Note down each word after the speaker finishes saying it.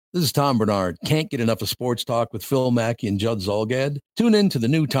This is Tom Bernard. Can't get enough of sports talk with Phil Mackey and Judd Zolgad? Tune in to the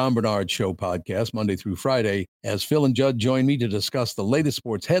new Tom Bernard Show podcast Monday through Friday as Phil and Judd join me to discuss the latest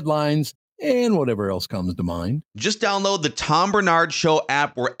sports headlines and whatever else comes to mind. Just download the Tom Bernard Show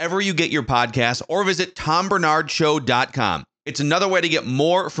app wherever you get your podcasts or visit tombernardshow.com. It's another way to get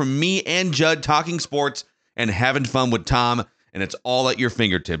more from me and Judd talking sports and having fun with Tom, and it's all at your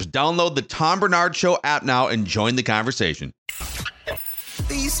fingertips. Download the Tom Bernard Show app now and join the conversation.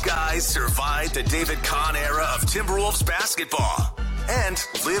 These guys survived the David Kahn era of Timberwolves basketball and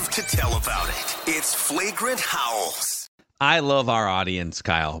live to tell about it. It's Flagrant Howls. I love our audience,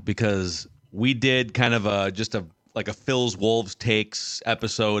 Kyle, because we did kind of a Phil's Wolves Takes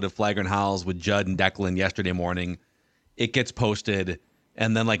episode of Flagrant Howls with Judd and Declan yesterday morning. It gets posted,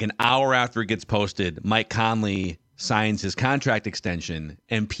 and then like an hour after it gets posted, Mike Conley signs his contract extension,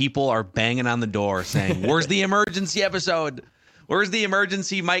 and people are banging on the door saying, "Where's the emergency episode? Where's the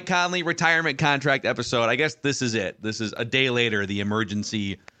emergency Mike Conley retirement contract episode?" I guess this is it. This is a day later, the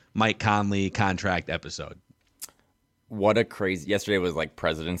emergency Mike Conley contract episode. What a crazy... Yesterday was like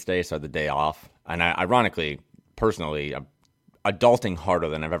President's Day, so I had the day off. And ironically, personally, I'm adulting harder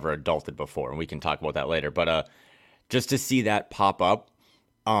than I've ever adulted before, and we can talk about that later. But just to see that pop up,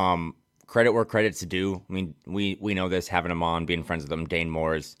 credit where credit's due. I mean, we know this, having him on, being friends with him. Dane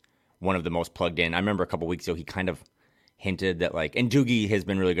Moore is one of the most plugged in. I remember a couple weeks ago, he kind of hinted that, like, and Doogie has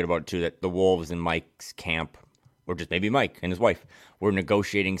been really good about it too, that the Wolves and Mike's camp, or just maybe Mike and his wife, were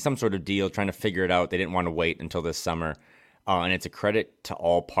negotiating some sort of deal, trying to figure it out. They didn't want to wait until this summer. And it's a credit to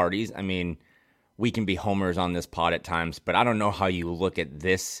all parties. I mean, we can be homers on this pod at times, but I don't know how you look at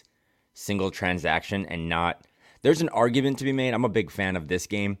this single transaction and not... There's an argument to be made. I'm a big fan of this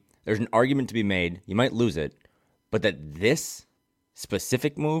game. There's an argument to be made. You might lose it, but that this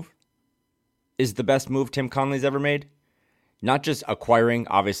specific move is the best move Tim Conley's ever made. Not just acquiring,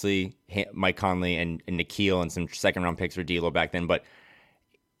 obviously, Mike Conley and Nikhil and some second-round picks for D'Lo back then, but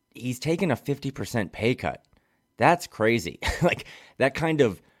he's taken a 50% pay cut. That's crazy. Like, that kind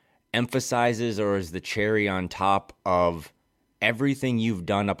of emphasizes or is the cherry on top of everything you've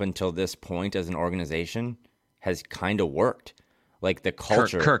done up until this point as an organization has kind of worked. Like, the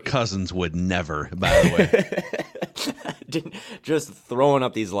culture... Kirk Cousins would never, by the way. Just throwing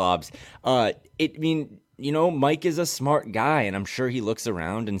up these lobs. Mike is a smart guy, and I'm sure he looks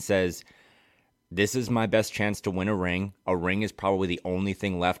around and says, this is my best chance to win a ring. A ring is probably the only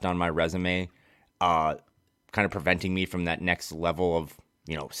thing left on my resume, kind of preventing me from that next level of,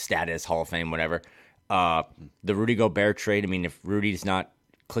 status, Hall of Fame, whatever. The Rudy Gobert trade, I mean, if Rudy's not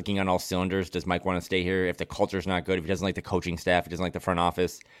clicking on all cylinders, does Mike want to stay here? If the culture's not good, if he doesn't like the coaching staff, if he doesn't like the front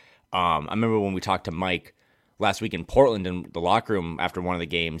office. I remember when we talked to Mike last week in Portland in the locker room after one of the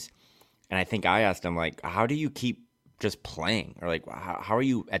games, and I think I asked him, like, how do you keep just playing? Or, like, how are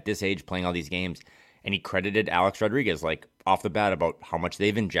you at this age playing all these games? And he credited Alex Rodriguez, like, off the bat about how much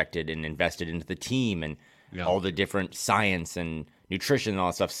they've injected and invested into the team and all the different science and nutrition and all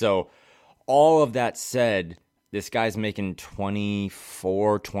that stuff. So all of that said, this guy's making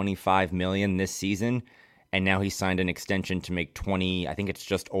 $25 million this season, and now he signed an extension to make I think it's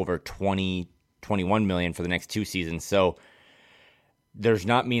just over $21 million for the next 2 seasons. So there's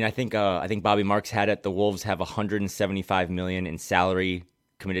not I think Bobby Marks had it. The Wolves have $175 million in salary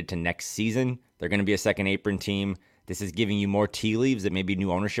committed to next season. They're going to be a second apron team. This is giving you more tea leaves that maybe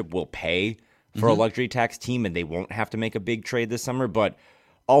new ownership will pay for a luxury tax team, and they won't have to make a big trade this summer. But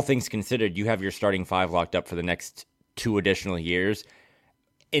all things considered, you have your starting 5 locked up for the next 2 additional years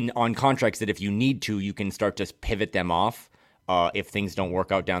on contracts that if you need to, you can start to pivot them off if things don't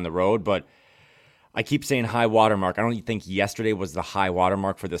work out down the road. But I keep saying high watermark. I don't think yesterday was the high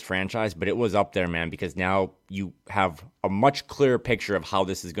watermark for this franchise, but it was up there, man, because now you have a much clearer picture of how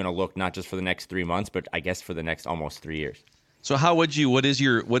this is going to look, not just for the next 3 months, but I guess for the next almost 3 years. So what's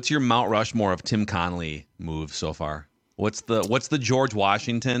your Mount Rushmore of Tim Conley moves so far? What's the George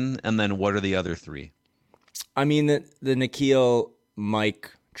Washington, and then what are the other 3? I mean, the Nikhil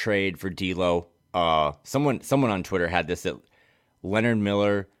Mike trade for D'Lo. Someone on Twitter had this, that Leonard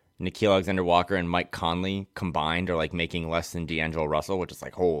Miller, Nikhil Alexander-Walker, and Mike Conley combined are like making less than D'Angelo Russell, which is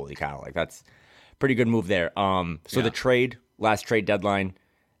like, holy cow, like that's a pretty good move there. The last trade deadline,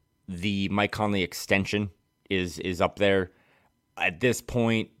 the Mike Conley extension is up there. At this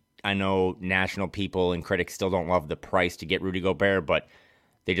point, I know national people and critics still don't love the price to get Rudy Gobert, but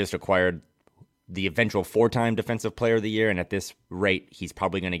they just acquired the eventual 4-time Defensive Player of the Year, and at this rate, he's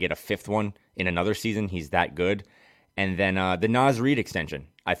probably going to get a 5th one in another season. He's that good. And then the Naz Reid extension,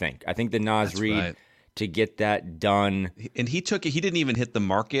 I think. I think the Naz Reid to get that done. And he didn't even hit the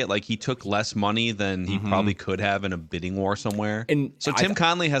market. Like, he took less money than he probably could have in a bidding war somewhere. And so Tim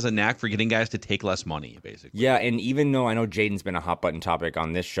Conley has a knack for getting guys to take less money, basically. Yeah, and even though I know Jaden's been a hot button topic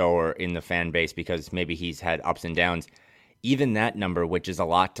on this show or in the fan base because maybe he's had ups and downs, even that number, which is a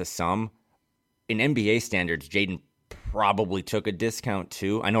lot to some, in NBA standards, Jaden probably took a discount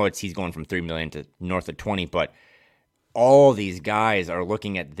too. I know he's going from $3 million to north of 20, but all these guys are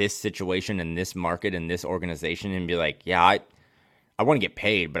looking at this situation and this market and this organization and be like, yeah, I want to get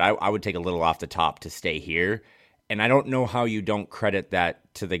paid, but I would take a little off the top to stay here. And I don't know how you don't credit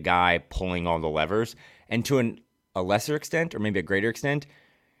that to the guy pulling all the levers. And to a lesser extent, or maybe a greater extent,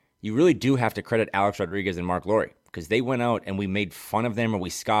 you really do have to credit Alex Rodriguez and Mark Lowry, because they went out and we made fun of them or we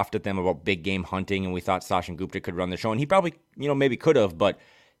scoffed at them about big game hunting and we thought Sachin Gupta could run the show. And he probably, maybe could have, but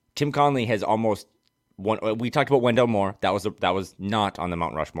Tim Conley has almost we talked about Wendell Moore. That was not on the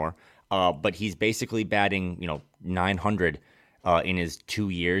Mount Rushmore. But he's basically batting, 900 in his 2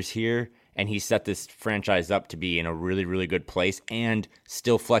 years here. And he set this franchise up to be in a really, really good place and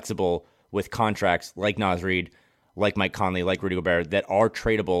still flexible with contracts like Naz Reid, like Mike Conley, like Rudy Gobert that are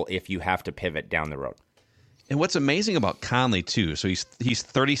tradable if you have to pivot down the road. And what's amazing about Conley, too, so he's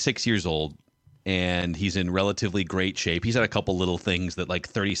 36 years old. And he's in relatively great shape. He's had a couple little things that like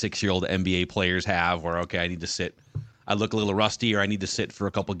 36-year-old NBA players have where, okay, I need to sit. I look a little rusty or I need to sit for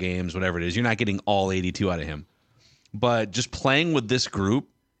a couple games, whatever it is. You're not getting all 82 out of him. But just playing with this group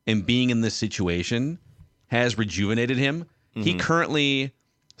and being in this situation has rejuvenated him. Mm-hmm. He currently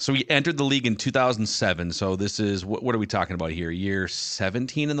 – so he entered the league in 2007. So this is – what are we talking about here? Year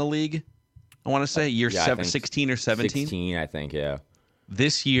 17 in the league, I want to say? Year 16 or 17? 16, I think, yeah.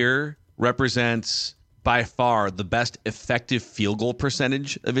 This year – represents by far the best effective field goal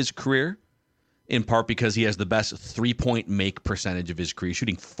percentage of his career, in part because he has the best three-point make percentage of his career,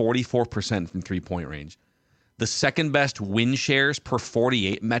 shooting 44% from three-point range. The second best win shares per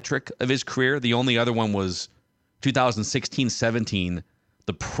 48 metric of his career. The only other one was 2016-17,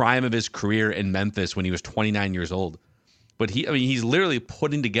 the prime of his career in Memphis when he was 29 years old. But he's literally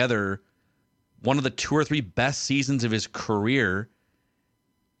putting together one of the 2 or 3 best seasons of his career.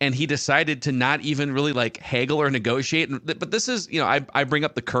 And he decided to not even really like haggle or negotiate. But this is, I bring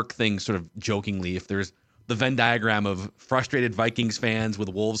up the Kirk thing sort of jokingly. If there's the Venn diagram of frustrated Vikings fans with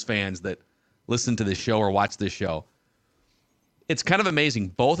Wolves fans that listen to this show or watch this show, it's kind of amazing.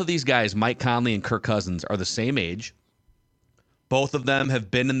 Both of these guys, Mike Conley and Kirk Cousins, are the same age. Both of them have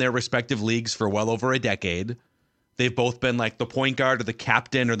been in their respective leagues for well over a decade. They've both been like the point guard or the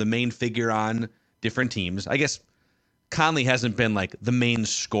captain or the main figure on different teams. I guess Conley hasn't been like the main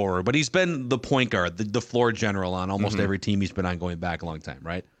scorer, but he's been the point guard, the floor general on almost every team he's been on going back a long time,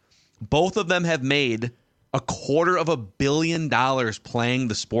 right? Both of them have made $250 million playing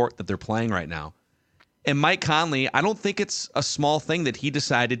the sport that they're playing right now. And Mike Conley, I don't think it's a small thing that he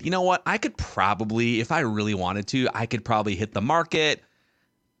decided, you know what, I could probably, if I really wanted to, I could probably hit the market.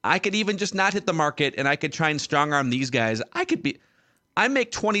 I could even just not hit the market and I could try and strong arm these guys. I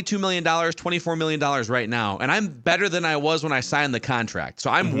make $22 million, $24 million right now, and I'm better than I was when I signed the contract. So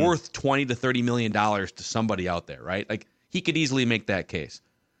I'm worth $20 to $30 million to somebody out there, right? Like, he could easily make that case.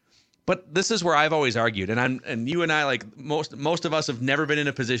 But this is where I've always argued, and you and I, like most of us, have never been in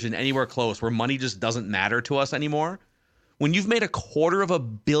a position anywhere close where money just doesn't matter to us anymore. When you've made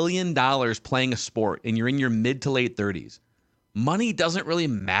 $250 million playing a sport and you're in your mid to late 30s, money doesn't really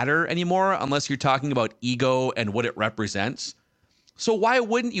matter anymore unless you're talking about ego and what it represents. So why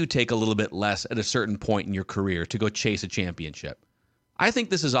wouldn't you take a little bit less at a certain point in your career to go chase a championship? I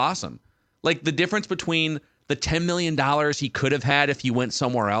think this is awesome. Like, the difference between the $10 million he could have had if he went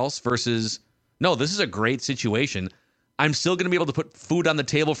somewhere else versus, no, this is a great situation. I'm still going to be able to put food on the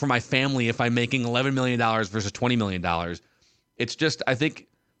table for my family if I'm making $11 million versus $20 million. It's just, I think,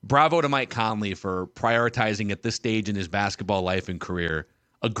 bravo to Mike Conley for prioritizing at this stage in his basketball life and career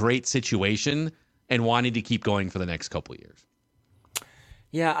a great situation and wanting to keep going for the next couple of years.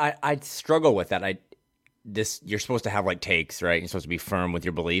 Yeah, I'd struggle with that. You're supposed to have like takes, right? You're supposed to be firm with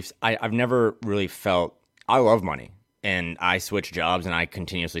your beliefs. I've never really felt, I love money and I switch jobs and I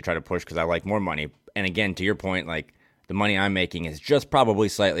continuously try to push because I like more money. And again, to your point, like, the money I'm making is just probably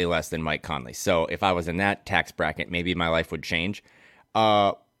slightly less than Mike Conley. So if I was in that tax bracket, maybe my life would change.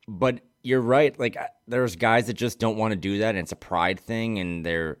 But you're right. Like, there's guys that just don't want to do that. And it's a pride thing. And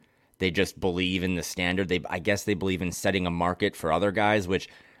they just believe in the standard. I guess they believe in setting a market for other guys, which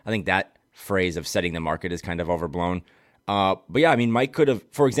I think that phrase of setting the market is kind of overblown. But yeah, I mean, Mike could have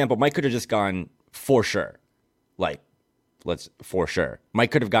just gone for sure. Like, for sure.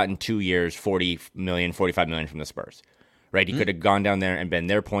 Mike could have gotten 2 years, $40 million, $45 million from the Spurs, right? He could have gone down there and been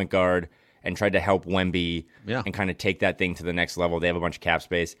their point guard and tried to help Wemby and kind of take that thing to the next level. They have a bunch of cap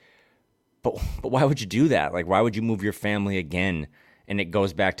space. But why would you do that? Like, why would you move your family again? And it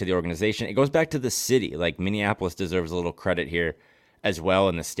goes back to the organization. It goes back to the city. Like, Minneapolis deserves a little credit here as well,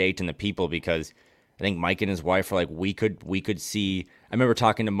 and the state and the people, because I think Mike and his wife are like, we could see. I remember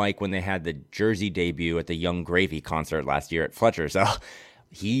talking to Mike when they had the Jersey debut at the Young Gravy concert last year at Fletcher. So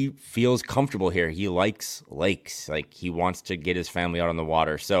he feels comfortable here. He likes lakes. Like, he wants to get his family out on the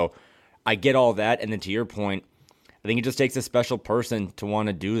water. So I get all that. And then to your point, I think it just takes a special person to want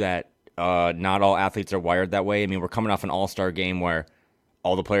to do that. Not all athletes are wired that way. I mean, we're coming off an all-star game where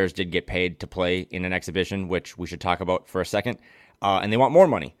all the players did get paid to play in an exhibition, which we should talk about for a second. And they want more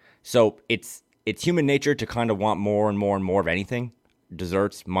money. So it's human nature to kind of want more and more and more of anything.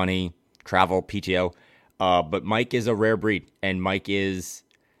 Desserts, money, travel, PTO. But Mike is a rare breed. And Mike is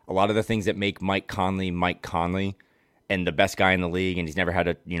a lot of the things that make Mike Conley, and the best guy in the league. And he's never had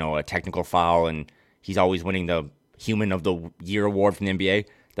a technical foul. And he's always winning the Human of the Year award from the NBA.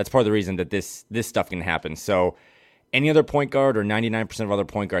 That's part of the reason that this stuff can happen. So any other point guard or 99% of other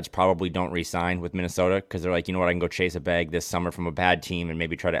point guards probably don't re-sign with Minnesota because they're like, you know what, I can go chase a bag this summer from a bad team and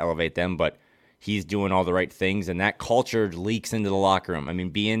maybe try to elevate them. But he's doing all the right things, and that culture leaks into the locker room. I mean,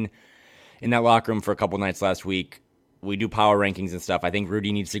 being in that locker room for a couple nights last week, we do power rankings and stuff. I think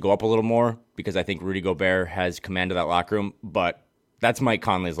Rudy needs to go up a little more because I think Rudy Gobert has command of that locker room. But that's Mike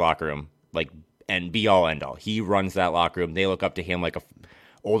Conley's locker room, and be all end all. He runs that locker room. They look up to him like a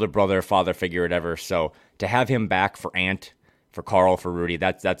older brother, father figure, whatever. So to have him back for Ant, for Carl, for Rudy,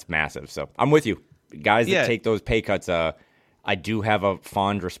 that's massive. So I'm with you. Guys that take those pay cuts, I do have a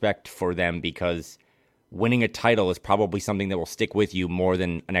fond respect for them because winning a title is probably something that will stick with you more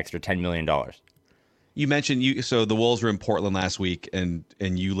than an extra $10 million. You mentioned so the Wolves were in Portland last week, and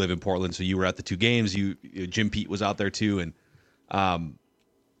you live in Portland, so you were at the two games. Jim Pete was out there too, and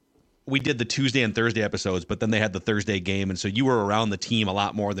we did the Tuesday and Thursday episodes, but then they had the Thursday game. And so you were around the team a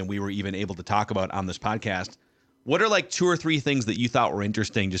lot more than we were even able to talk about on this podcast. What are like 2 or 3 things that you thought were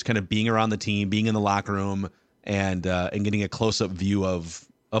interesting, just kind of being around the team, being in the locker room, and getting a close-up view of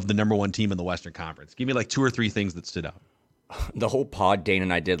the number one team in the Western Conference? Give me like 2 or 3 things that stood out. The whole pod Dane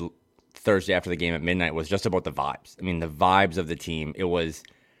and I did Thursday after the game at midnight was just about the vibes. I mean, the vibes of the team. It was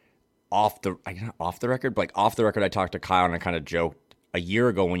off the record, but like off the record, I talked to Kyle and I kind of joked. A year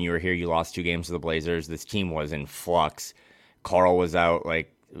ago when you were here, you lost 2 games to the Blazers. This team was in flux. Carl was out, we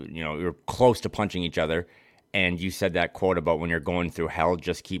were close to punching each other. And you said that quote about when you're going through hell,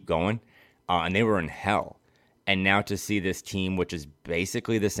 just keep going. And they were in hell. And now to see this team, which is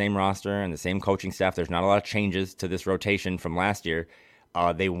basically the same roster and the same coaching staff, there's not a lot of changes to this rotation from last year.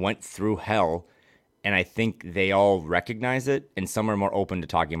 They went through hell. And I think they all recognize it. And some are more open to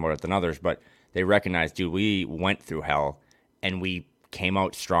talking about it than others. But they recognize, dude, we went through hell. And we came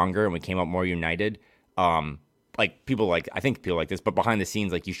out stronger and we came out more united. I think people like this, but behind the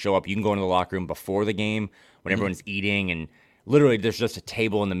scenes, like you show up, you can go into the locker room before the game when everyone's eating, and literally there's just a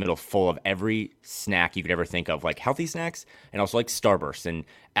table in the middle full of every snack you could ever think of, like healthy snacks and also like Starburst and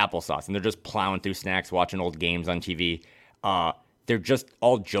applesauce, and they're just plowing through snacks, watching old games on TV. They're just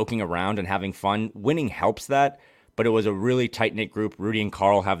all joking around and having fun. Winning helps that, but it was a really tight-knit group. Rudy and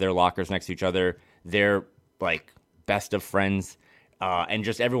Carl have their lockers next to each other. They're like best of friends. And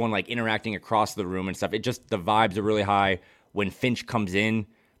just everyone like interacting across the room and stuff. The vibes are really high. When Finch comes in,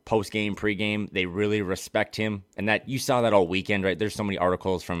 post-game, pre-game, they really respect him. And that you saw that all weekend, right? There's so many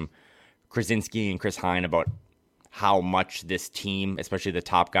articles from Krasinski and Chris Hine about how much this team, especially the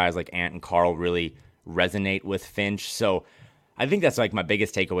top guys like Ant and Carl, really resonate with Finch. So I think that's like my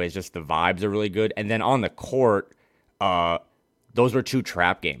biggest takeaway is just the vibes are really good. And then on the court, those were 2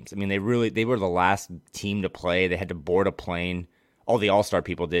 trap games. I mean, they were the last team to play. They had to board a plane. All the All-Star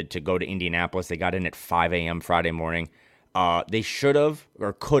people did to go to Indianapolis. They got in at 5 a.m. Friday morning. They should have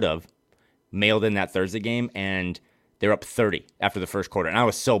or could have mailed in that Thursday game, and they're up 30 after the first quarter. And I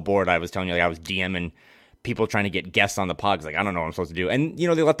was so bored. I was telling you, I was DMing people trying to get guests on the pod. I don't know what I'm supposed to do. And, they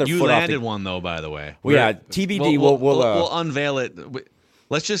let their foot off. You landed one, though, by the way. Well, yeah, TBD. We'll unveil it.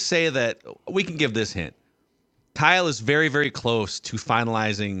 Let's just say that we can give this hint. Kyle is very, very close to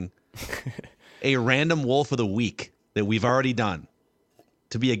finalizing a random Wolf of the Week that we've already done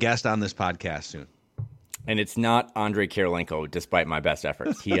to be a guest on this podcast soon. And it's not Andrei Kirilenko, despite my best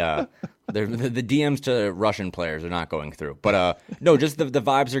efforts. The DMs to Russian players are not going through. But no, just the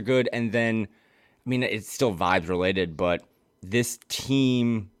vibes are good. And then, I mean, it's still vibes related, but this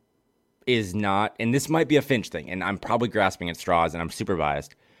team is not, and this might be a Finch thing, and I'm probably grasping at straws, and I'm super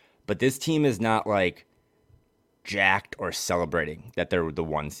biased, but this team is not like jacked or celebrating that they're the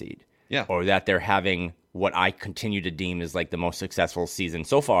 1 seed. Yeah. Or that they're having what I continue to deem is like the most successful season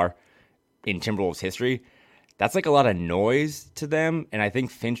so far in Timberwolves history, that's like a lot of noise to them. And I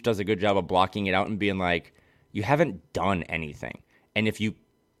think Finch does a good job of blocking it out and being like, you haven't done anything. And if you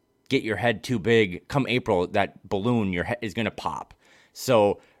get your head too big, come April, that balloon, your head is going to pop.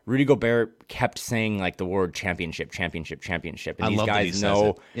 So Rudy Gobert kept saying like the word championship. And these guys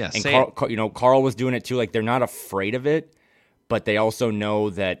know. Yeah, and Carl was doing it too. Like, they're not afraid of it, but they also know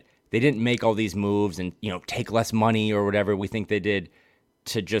that they didn't make all these moves and, take less money or whatever we think they did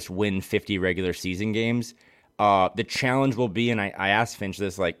to just win 50 regular season games. The challenge will be, and I asked Finch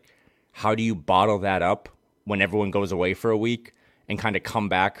this, like, how do you bottle that up when everyone goes away for a week and kind of come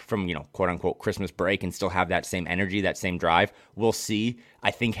back from, quote unquote Christmas break and still have that same energy, that same drive? We'll see.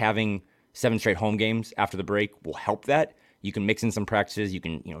 I think having 7 straight home games after the break will help that. You can mix in some practices, you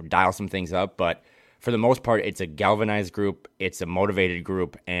can, dial some things up, but for the most part, it's a galvanized group, it's a motivated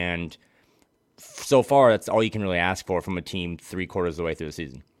group, and so far, that's all you can really ask for from a team 3/4 of the way through the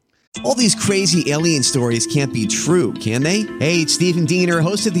season. All these crazy alien stories can't be true, can they? Hey, it's Stephen Diener,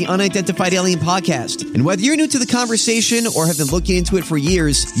 host of the Unidentified Alien Podcast. And whether you're new to the conversation or have been looking into it for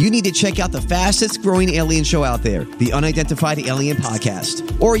years, you need to check out the fastest growing alien show out there, the Unidentified Alien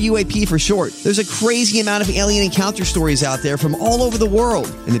Podcast, or UAP for short. There's a crazy amount of alien encounter stories out there from all over the world.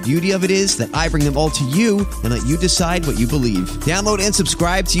 And the beauty of it is that I bring them all to you and let you decide what you believe. Download and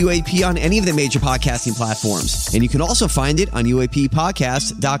subscribe to UAP on any of the major podcasting platforms. And you can also find it on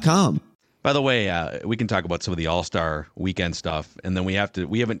UAPpodcast.com. By the way, we can talk about some of the All-Star weekend stuff, and then we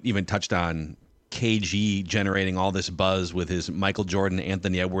haven't even touched on KG generating all this buzz with his Michael Jordan,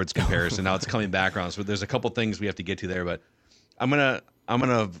 Anthony Edwards comparison. Now it's coming back around, so there's a couple things we have to get to there, but I'm gonna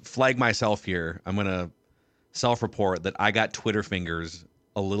flag myself here. I'm gonna self-report that I got Twitter fingers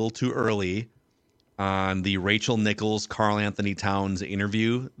a little too early on the Rachel Nichols, Karl Anthony Towns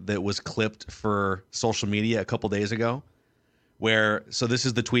interview that was clipped for social media a couple days ago. So this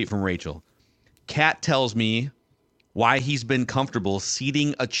is the tweet from Rachel. Cat tells me why he's been comfortable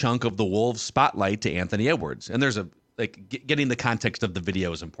ceding a chunk of the Wolves spotlight to Anthony Edwards. And there's getting the context of the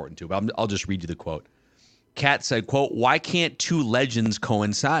video is important too, but I'll just read you the quote. Cat said, quote, "Why can't two legends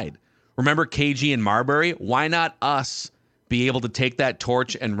coincide? Remember KG and Marbury? Why not us be able to take that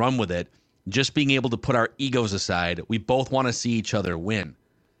torch and run with it? Just being able to put our egos aside. We both want to see each other win."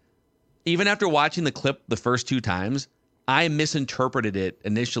 Even after watching the clip the first 2 times, I misinterpreted it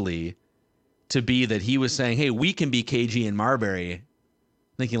initially to be that he was saying, hey, we can be KG and Marbury,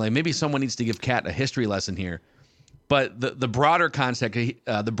 thinking like maybe someone needs to give Cat a history lesson here. But the broader context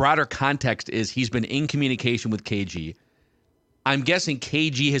is he's been in communication with KG. I'm guessing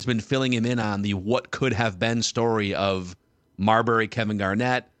KG has been filling him in on the what could have been story of Marbury, Kevin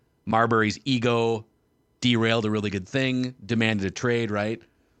Garnett. Marbury's ego derailed a really good thing, demanded a trade, right?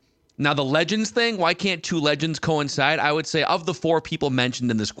 Now, the legends thing, why can't 2 legends coincide? I would say of the 4 people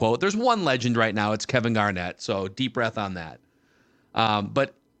mentioned in this quote, there's one legend right now. It's Kevin Garnett. So deep breath on that.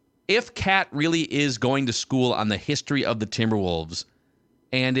 But if Cat really is going to school on the history of the Timberwolves,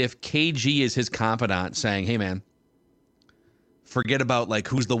 and if KG is his confidant saying, hey, man, forget about like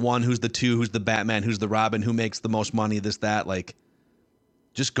who's the 1, who's the 2, who's the Batman, who's the Robin, who makes the most money, this, that, like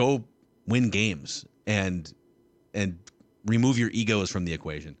just go win games and remove your egos from the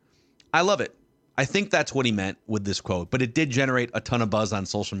equation. I love it. I think that's what he meant with this quote, but it did generate a ton of buzz on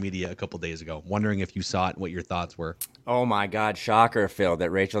social media a couple days ago. Wondering if you saw it and what your thoughts were. Oh my God, shocker, Phil,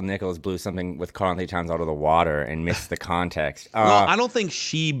 that Rachel Nichols blew something with Karl Anthony Towns out of the water and missed the context. Well, I don't think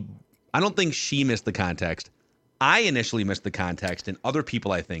she missed the context. I initially missed the context, and other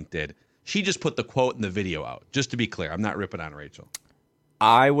people I think did. She just put the quote in the video out. Just to be clear, I'm not ripping on Rachel.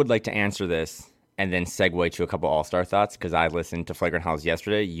 I would like to answer this and then segue to a couple All-Star thoughts, because I listened to Flagrant Howls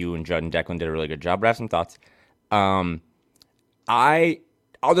yesterday. You and Judd and Declan did a really good job. But I have some thoughts. I'm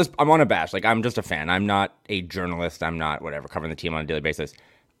unabashed. Like, I'm just a fan. I'm not a journalist. I'm not whatever covering the team on a daily basis.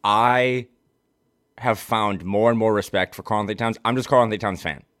 I have found more and more respect for Karl Anthony Towns. I'm just Karl Anthony Towns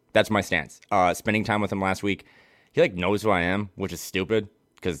fan. That's my stance. Spending time with him last week, he like knows who I am, which is stupid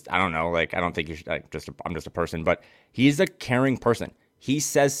because I don't know. Like, I don't think you should. I'm just a person, but he's a caring person. He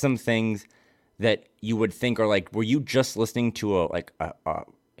says some things that you would think are like, were you just listening to a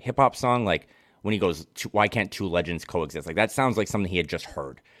hip hop song? Like when he goes, why can't 2 legends coexist? Like that sounds like something he had just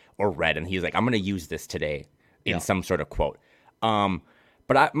heard or read. And he's like, I'm going to use this today in some sort of quote.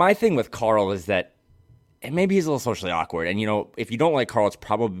 But my thing with Karl is that maybe he's a little socially awkward. And, if you don't like Karl, it's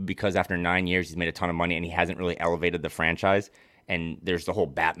probably because after 9 years, he's made a ton of money and he hasn't really elevated the franchise. And there's the whole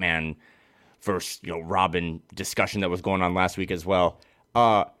Batman versus, Robin discussion that was going on last week as well.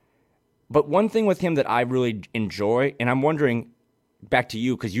 But one thing with him that I really enjoy, and I'm wondering, back to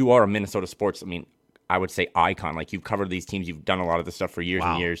you, because you are a Minnesota sports, I would say, icon. Like, you've covered these teams. You've done a lot of this stuff for years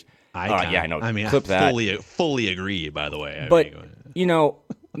and years. Icon. Yeah, I know. I mean, Clip I that. fully agree, by the way.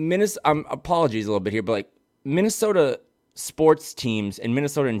 Minnesota, apologies a little bit here, but like Minnesota sports teams and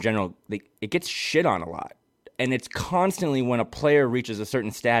Minnesota in general, it gets shit on a lot. And it's constantly when a player reaches a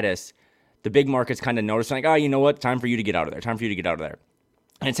certain status, the big markets kind of notice, like, oh, you know what? Time for you to get out of there. Time for you to get out of there.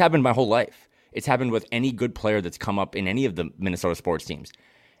 And it's happened my whole life. It's happened with any good player that's come up in any of the Minnesota sports teams.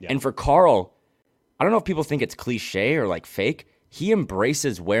 Yeah. And for Carl, I don't know if people think it's cliche or like fake. He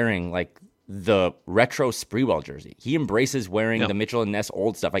embraces wearing like the retro Spreewell jersey. He embraces wearing the Mitchell and Ness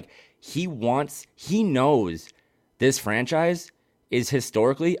old stuff. Like he knows this franchise is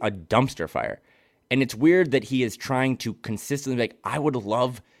historically a dumpster fire. And it's weird that he is trying to consistently be like, I would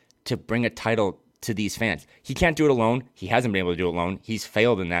love to bring a title to these fans. He can't do it alone. He hasn't been able to do it alone. He's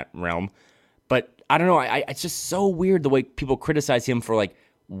failed in that realm. But I don't know. It's just so weird the way people criticize him for like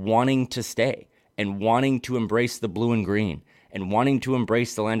wanting to stay and wanting to embrace the blue and green and wanting to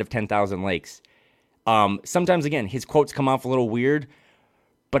embrace the land of 10,000 lakes. Sometimes, again, his quotes come off a little weird,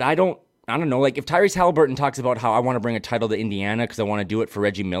 but I don't know. Like if Tyrese Halliburton talks about how I want to bring a title to Indiana because I want to do it for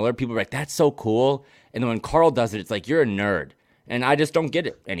Reggie Miller, people are like, that's so cool. And then when Carl does it, it's like, you're a nerd. And I just don't get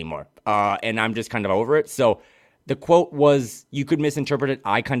it anymore. And I'm just kind of over it. So the quote was, you could misinterpret it.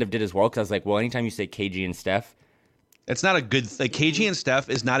 I kind of did as well because I was like, well, anytime you say KG and Steph. It's not a good thing. KG and Steph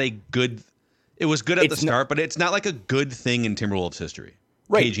is not a good. It was good at the start, but it's not like a good thing in Timberwolves history.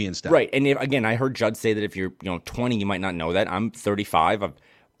 Right. KG and Steph. Right. And again, I heard Judd say that if you're 20, you might not know that. I'm 35.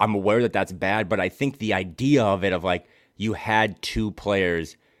 I'm aware that that's bad, but I think the idea of it, of like you had two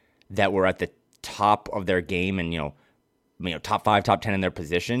players that were at the top of their game and, top 5, top 10 in their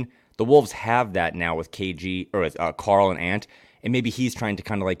position. The Wolves have that now with KG or with Carl and Ant, and maybe he's trying to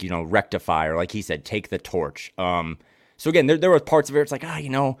kind of like, rectify or like he said, take the torch. So again, there were parts of it. It's like, I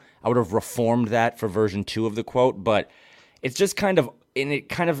would have reformed that for version 2 of the quote, but it's just kind of, and it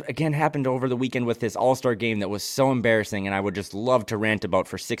kind of again happened over the weekend with this All-Star game that was so embarrassing, and I would just love to rant about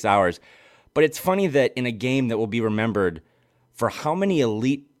for 6 hours. But it's funny that in a game that will be remembered for how many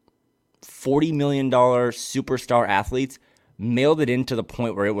elite $40 million superstar athletes mailed it in to the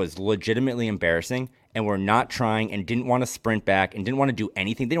point where it was legitimately embarrassing and were not trying and didn't want to sprint back and didn't want to do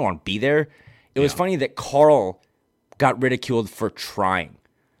anything. They didn't want to be there. It was funny that Carl got ridiculed for trying.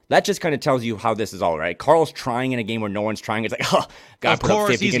 That just kind of tells you how this is all, right? Carl's trying in a game where no one's trying. It's like, oh, God, of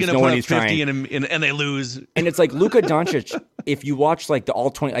course he's going to put up 50 and they lose. And it's like Luka Doncic, if you watch like the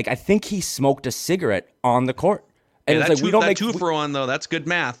All-20, like I think he smoked a cigarette on the court. And yeah, it's like, we don't make 2-for-1 though. That's good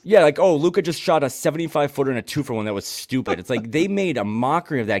math. Yeah, like, oh, Luka just shot a 75-footer and a 2-for-1. That was stupid. It's like they made a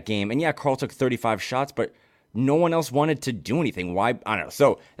mockery of that game. And yeah, Carl took 35 shots, but no one else wanted to do anything. Why? I don't know.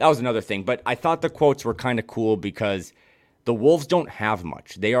 So that was another thing. But I thought the quotes were kind of cool because the Wolves don't have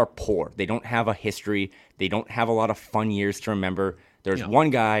much. They are poor. They don't have a history. They don't have a lot of fun years to remember. There's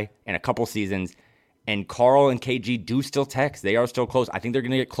one guy and a couple seasons, and Carl and KG do still text. They are still close. I think they're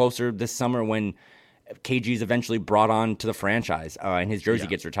going to get closer this summer when KG is eventually brought on to the franchise and his jersey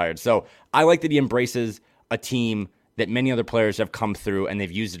gets retired. So I like that he embraces a team that many other players have come through, and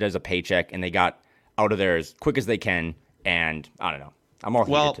they've used it as a paycheck, and they got out of there as quick as they can. And I don't know. I'm all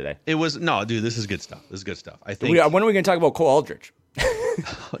heated today. It was dude. This is good stuff. I think. When are we going to talk about Cole Aldrich?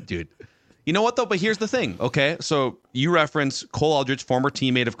 Dude, you know what though? But here's the thing. Okay, so you reference Cole Aldrich, former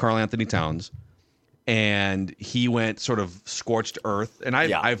teammate of Karl Anthony Towns, and he went sort of scorched earth. And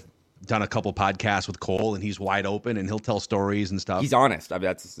I've done a couple podcasts with Cole, and he's wide open, and he'll tell stories and stuff. He's honest. I mean,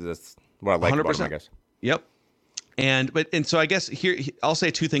 that's what I like 100%. About him, I guess. Yep. And so I guess here I'll say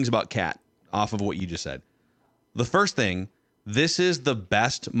two things about Cat off of what you just said. The first thing. This is the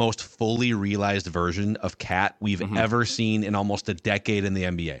best, most fully realized version of Cat we've ever seen in almost a decade in the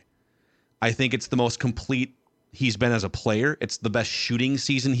NBA. I think it's the most complete he's been as a player. It's the best shooting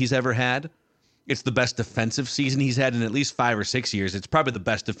season he's ever had. It's the best defensive season he's had in at least 5 or 6 years. It's probably the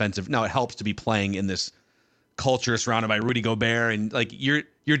best defensive. Now, it helps to be playing in this culture surrounded by Rudy Gobert, and like your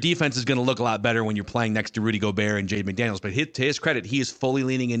defense is going to look a lot better when you're playing next to Rudy Gobert and Jaden McDaniels. But to his credit, he is fully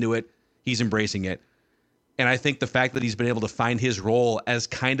leaning into it. He's embracing it. And I think the fact that he's been able to find his role as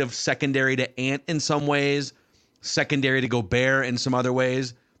kind of secondary to Ant in some ways, secondary to Gobert in some other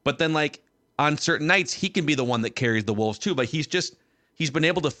ways, but then like on certain nights, he can be the one that carries the Wolves too. But he's been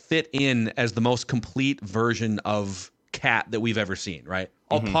able to fit in as the most complete version of Cat that we've ever seen, right?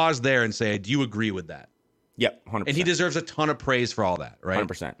 I'll pause there and say, do you agree with that? Yep, 100%. And he deserves a ton of praise for all that, right?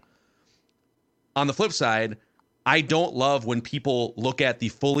 100%. On the flip side, I don't love when people look at the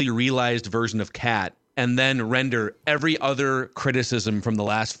fully realized version of Cat and then render every other criticism from the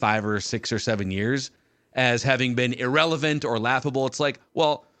last 5 or 6 or 7 years as having been irrelevant or laughable. It's like,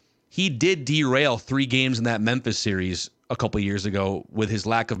 well, he did derail 3 games in that Memphis series a couple years ago with his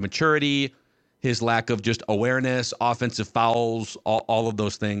lack of maturity, his lack of just awareness, offensive fouls, all of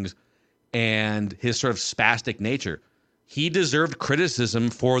those things, and his sort of spastic nature. He deserved criticism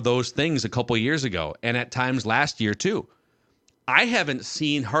for those things a couple years ago, and at times last year too. I haven't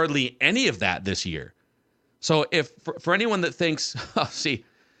seen hardly any of that this year. So if for anyone that thinks,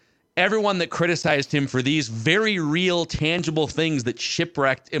 everyone that criticized him for these very real, tangible things that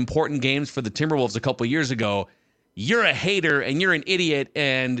shipwrecked important games for the Timberwolves a couple years ago, you're a hater and you're an idiot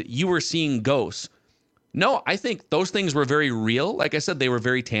and you were seeing ghosts. No, I think those things were very real. Like I said, they were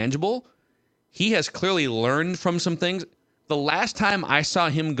very tangible. He has clearly learned from some things. The last time I saw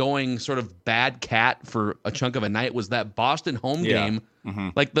him going sort of bad cat for a chunk of a night was that Boston home game,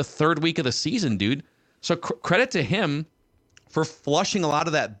 like the 3rd week of the season, dude. So credit to him for flushing a lot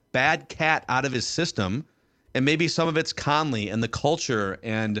of that bad cat out of his system, and maybe some of it's Conley and the culture.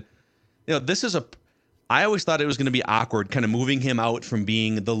 And, I always thought it was going to be awkward kind of moving him out from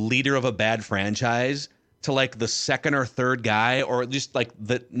being the leader of a bad franchise to like the 2nd or 3rd guy, or just like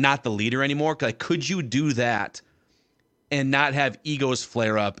not the leader anymore. Like, could you do that and not have egos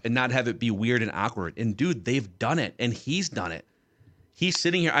flare up and not have it be weird and awkward? And dude, they've done it, and he's done it. He's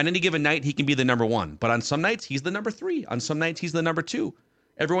sitting here on any given night, he can be the number 1, but on some nights he's the number 3. On some nights he's the number 2.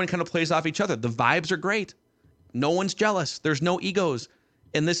 Everyone kind of plays off each other. The vibes are great. No one's jealous. There's no egos.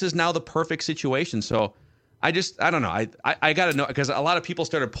 And this is now the perfect situation. So I don't know. I got to know, because a lot of people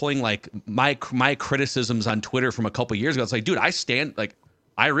started pulling like my criticisms on Twitter from a couple years ago. It's like, dude,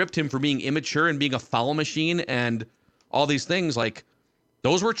 I ripped him for being immature and being a foul machine and all these things. Like,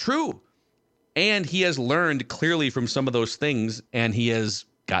 those were true. And he has learned clearly from some of those things, and he has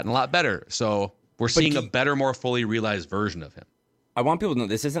gotten a lot better. So we're seeing a better, more fully realized version of him. I want people to know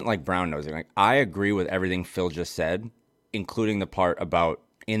this isn't like brown nosing. Like, I agree with everything Phil just said, including the part about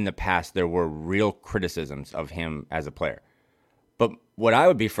in the past there were real criticisms of him as a player. But what I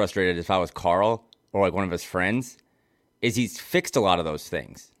would be frustrated if I was Carl or like one of his friends is he's fixed a lot of those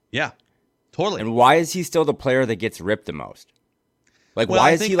things. Yeah, totally. And why is he still the player that gets ripped the most? Like,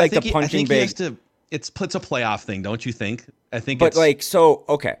 why is he like the punching bag? It's a playoff thing, don't you think? I think. But like, so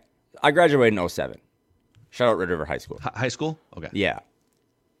okay, I graduated in 07. Shout out Red River High School. High school? Okay. Yeah.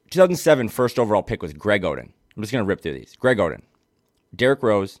 2007 first overall pick was Greg Oden. I'm just gonna rip through these. Greg Oden, Derrick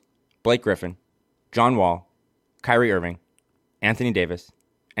Rose, Blake Griffin, John Wall, Kyrie Irving, Anthony Davis,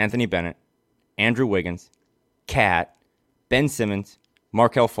 Anthony Bennett, Andrew Wiggins, Cat, Ben Simmons,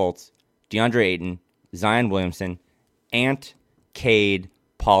 Markelle Fultz, DeAndre Ayton, Zion Williamson, Ant, Cade,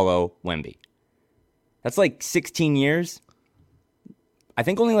 Paulo, Wemby. That's like 16 years. I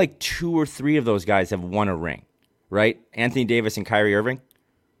think only like 2 or 3 of those guys have won a ring, right? Anthony Davis and Kyrie Irving.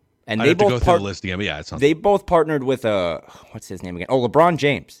 And they both through the list again, but yeah, they both partnered with what's his name again? Oh, LeBron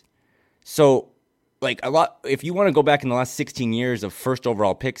James. So, like, a lot. If you want to go back in the last 16 years of first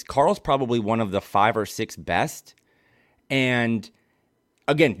overall picks, Carl's probably one of the 5 or 6 best. And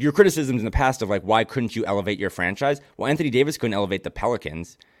again, your criticisms in the past of like, why couldn't you elevate your franchise? Well, Anthony Davis couldn't elevate the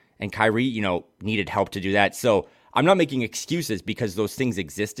Pelicans, and Kyrie, needed help to do that. So I'm not making excuses because those things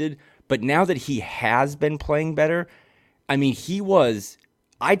existed. But now that he has been playing better, I mean,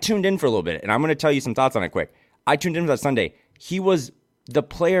 I tuned in for a little bit, and I'm going to tell you some thoughts on it quick. I tuned in for that Sunday. He was the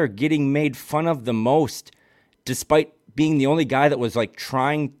player getting made fun of the most, despite being the only guy that was like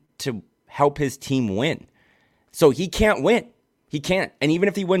trying to help his team win. So he can't win. He can't. And even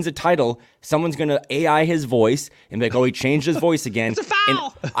if he wins a title, someone's going to AI his voice and be like, oh, he changed his voice again. It's a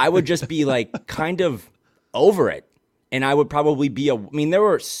foul. And I would just be like kind of over it. And I would probably there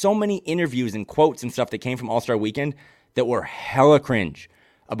were so many interviews and quotes and stuff that came from All-Star Weekend that were hella cringe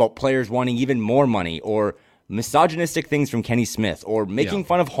about players wanting even more money, or misogynistic things from Kenny Smith, or making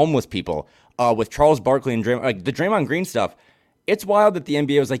fun of homeless people with Charles Barkley and Draymond, like the Draymond Green stuff. It's wild that the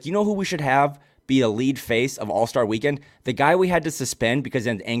NBA was like, you know who we should have be a lead face of All-Star Weekend? The guy we had to suspend because he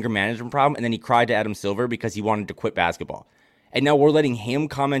had an anger management problem, and then he cried to Adam Silver because he wanted to quit basketball. And now we're letting him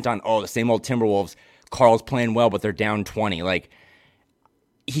comment on, the same old Timberwolves, Carl's playing well, but they're down 20. Like,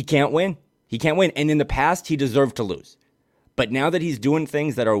 he can't win. He can't win. And in the past, he deserved to lose. But now that he's doing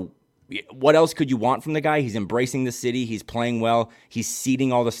things that are, what else could you want from the guy? He's embracing the city. He's playing well. He's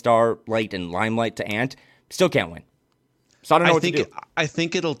ceding all the starlight and limelight to Ant. Still can't win. So I don't know what to do. I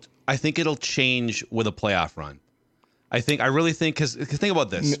think it'll change with a playoff run. I really think, because think about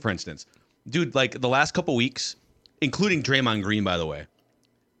this, for instance. Dude, like the last couple weeks, including Draymond Green, by the way,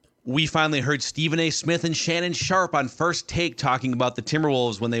 we finally heard Stephen A. Smith and Shannon Sharp on First Take talking about the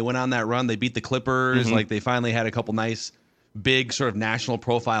Timberwolves when they went on that run. They beat the Clippers. Like, they finally had a couple nice, big sort of national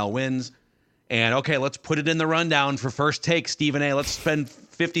profile wins. And okay, let's put it in the rundown for First Take, Stephen A. Let's spend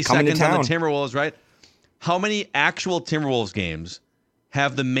 50 seconds on the Timberwolves, right? How many actual Timberwolves games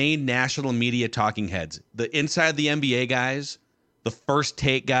have the main national media talking heads? The Inside the NBA guys, the First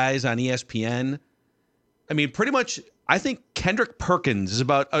Take guys on ESPN. I mean, pretty much, I think Kendrick Perkins is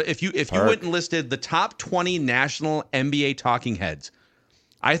about, if you went and listed the top 20 national NBA talking heads,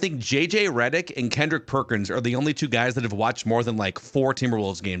 I think JJ Redick and Kendrick Perkins are the only two guys that have watched more than like 4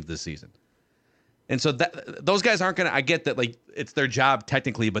 Timberwolves games this season. And so those guys aren't going to, I get that like it's their job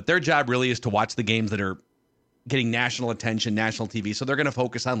technically, but their job really is to watch the games that are getting national attention, national TV. So they're going to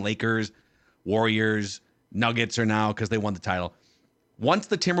focus on Lakers, Warriors, Nuggets are now because they won the title. Once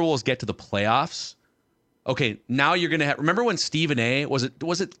the Timberwolves get to the playoffs, okay, now you're going to have, remember when Stephen A, was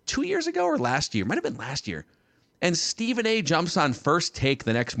it 2 years ago or last year? Might have been last year. And Stephen A jumps on First Take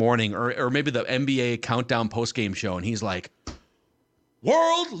the next morning or maybe the NBA countdown postgame show. And he's like,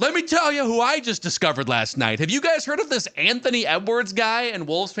 world, let me tell you who I just discovered last night. Have you guys heard of this Anthony Edwards guy? And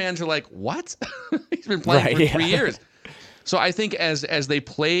Wolves fans are like, what? He's been playing for 3 years. So I think as they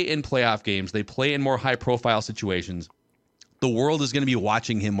play in playoff games, they play in more high-profile situations, the world is going to be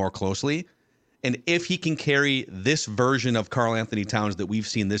watching him more closely. And if he can carry this version of Karl Anthony Towns that we've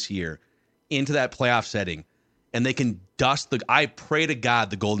seen this year into that playoff setting, and they can I pray to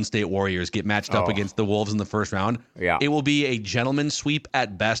God the Golden State Warriors get matched up against the Wolves in the first round. Yeah. It will be a gentleman's sweep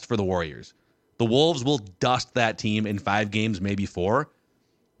at best for the Warriors. The Wolves will dust that team in 5 games, maybe 4.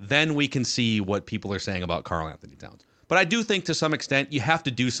 Then we can see what people are saying about Karl Anthony Towns. But I do think to some extent you have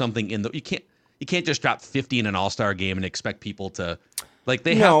to do something you can't just drop 50 in an All-Star game and expect people to have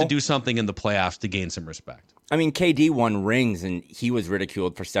to do something in the playoffs to gain some respect. I mean, KD won rings and he was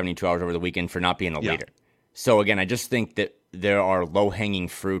ridiculed for 72 hours over the weekend for not being a leader. So again, I just think that there are low-hanging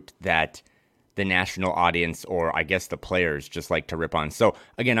fruit that the national audience or I guess the players just like to rip on. So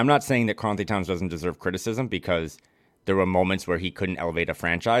again, I'm not saying that Karl Anthony Towns doesn't deserve criticism because there were moments where he couldn't elevate a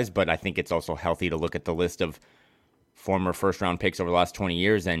franchise, but I think it's also healthy to look at the list of former first-round picks over the last 20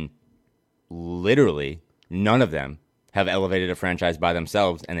 years, and literally none of them have elevated a franchise by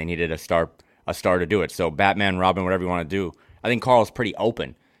themselves, and they needed a star to do it. So Batman, Robin, whatever you want to do, I think Karl's pretty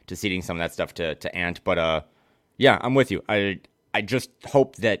open to ceding some of that stuff to Ant. But yeah, I'm with you. I just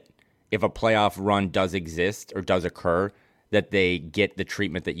hope that if a playoff run does exist or does occur, that they get the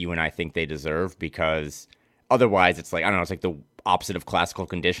treatment that you and I think they deserve, because otherwise it's like, I don't know, it's like the opposite of classical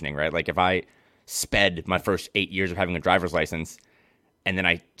conditioning, right? Like if I sped my first 8 years of having a driver's license and then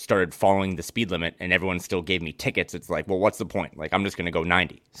I started following the speed limit and everyone still gave me tickets, it's like, well, what's the point? Like I'm just going to go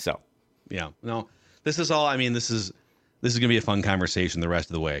 90. So yeah, no, this is going to be a fun conversation the rest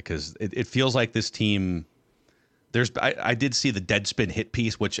of the way, because it feels like this team, I did see the Deadspin hit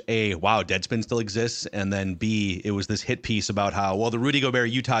piece, which A, wow, Deadspin still exists, and then B, it was this hit piece about how, well, the Rudy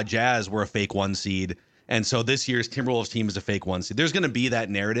Gobert Utah Jazz were a fake 1 seed, and so this year's Timberwolves team is a fake 1 seed. There's going to be that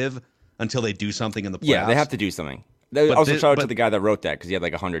narrative until they do something in the playoffs. Yeah, they have to do something. Shout out to the guy that wrote that, because he had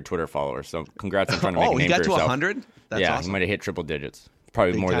like 100 Twitter followers, so congrats on trying to make a name for yourself. Oh, he got to 100? That's awesome. He might have hit triple digits.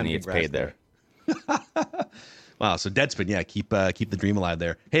 Probably big more than he gets paid there. Wow, so Deadspin, yeah, keep the dream alive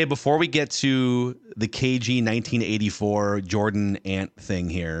there. Hey, before we get to the KG 1984 Jordan Ant thing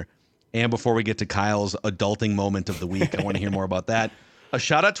here, and before we get to Kyle's adulting moment of the week, I want to hear more about that. A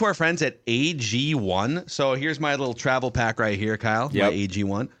shout out to our friends at AG1. So here's my little travel pack right here, Kyle. Yep. My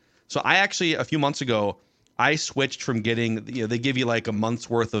AG1. So I actually, a few months ago, I switched from getting, they give you like a month's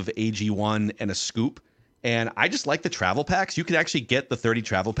worth of AG1 and a scoop. And I just like the travel packs. You can actually get the 30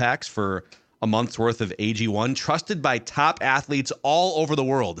 travel packs for a month's worth of AG1, trusted by top athletes all over the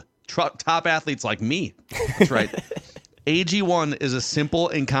world. Top athletes like me. That's right. AG1 is a simple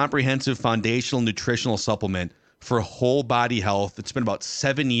and comprehensive foundational nutritional supplement for whole body health. It's been about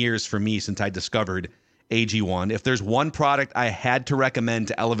 7 years for me since I discovered AG1. If there's one product I had to recommend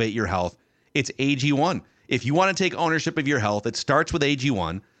to elevate your health, it's AG1. If you want to take ownership of your health, it starts with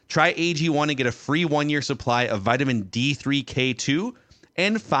AG1. Try AG1 and get a free 1-year supply of vitamin D3K2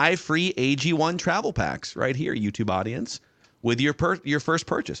 and 5 free AG1 travel packs right here, YouTube audience, with your first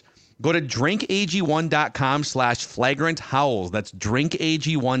purchase. Go to drinkag1.com/flagranthowls. That's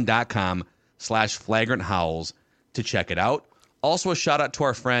drinkag1.com/flagranthowls to check it out. Also, a shout out to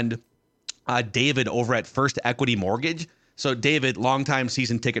our friend David over at First Equity Mortgage. So David, longtime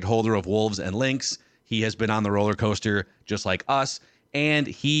season ticket holder of Wolves and Lynx. He has been on the roller coaster just like us, and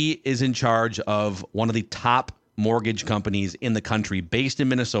he is in charge of one of the top mortgage companies in the country, based in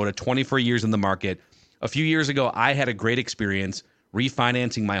Minnesota, 24 years in the market. A few years ago, I had a great experience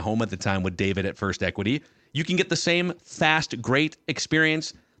refinancing my home at the time with David at First Equity. You can get the same fast, great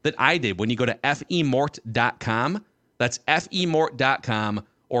experience that I did when you go to femort.com. That's femort.com,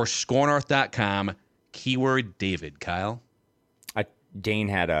 or scorenorth.com, keyword David. Kyle?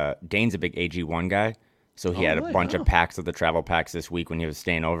 Dane's a big AG1 guy, so he had a bunch of packs of the travel packs this week when he was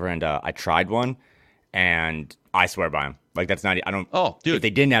staying over, and I tried one, and I swear by him. Like, that's not, I don't, dude. If they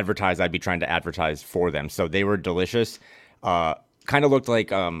didn't advertise, I'd be trying to advertise for them. So they were delicious. Kind of looked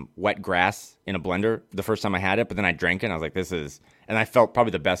like wet grass in a blender the first time I had it, but then I drank it, and I was like, and I felt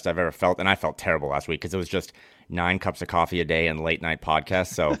probably the best I've ever felt, and I felt terrible last week because it was just 9 cups of coffee a day and late night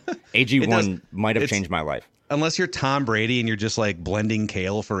podcasts. So AG1 might have changed my life. Unless you're Tom Brady and you're just like blending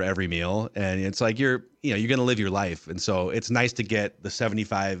kale for every meal, and it's like you're going to live your life, and so it's nice to get the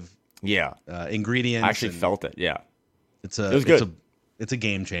 75 ingredients. I actually felt it. Yeah, it was good. It's a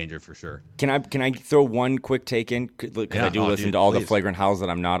game changer for sure. Can I throw one quick take in? Because I do listen to all the Flagrant Howls that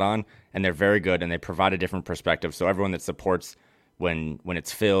I'm not on, and they're very good, and they provide a different perspective. So everyone that supports when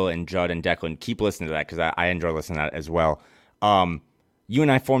it's Phil and Judd and Declan, keep listening to that because I enjoy listening to that as well. You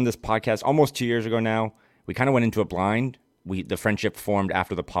and I formed this podcast almost 2 years ago now. We kind of went into it blind. The friendship formed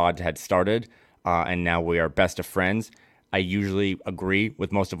after the pod had started, and now we are best of friends. I usually agree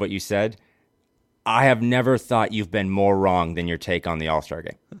with most of what you said. I have never thought you've been more wrong than your take on the All-Star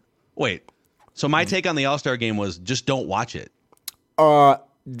game. Wait, so my take on the All-Star game was just don't watch it.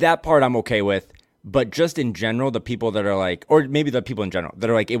 That part I'm okay with, but just in general, the people that are like, or maybe the people in general that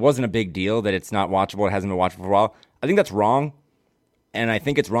are like, it wasn't a big deal that it's not watchable, it hasn't been watchable for a while. I think that's wrong, and I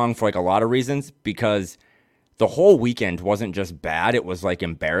think it's wrong for like a lot of reasons because the whole weekend wasn't just bad; it was like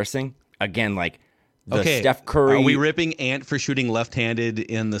embarrassing. Again, like. Steph Curry. Are we ripping Ant for shooting left-handed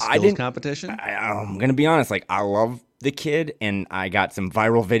in the skills competition? I'm going to be honest. Like, I love the kid, and I got some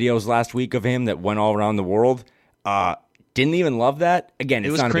viral videos last week of him that went all around the world. Didn't even love that. Again,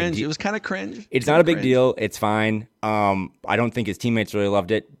 it's not cringe. A big deal. It was kind of cringe. It's not a big deal. It's fine. I don't think his teammates really loved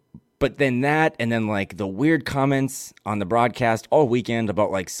it. But then that, and then like the weird comments on the broadcast all weekend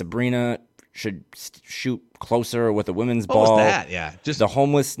about like Sabrina should shoot closer with a women's ball. What was that? Yeah. Just the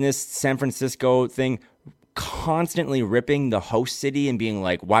homelessness San Francisco thing, constantly ripping the host city and being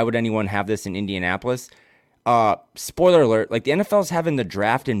like, why would anyone have this in Indianapolis? Spoiler alert, like the NFL's having the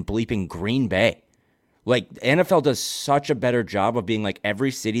draft in bleeping Green Bay. Like the NFL does such a better job of being like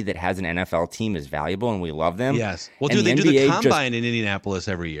every city that has an NFL team is valuable and we love them. Yes. Well, dude, they do the combine in Indianapolis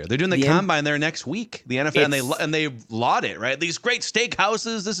every year. They're doing the combine there next week. The NFL and they laud it, right? These great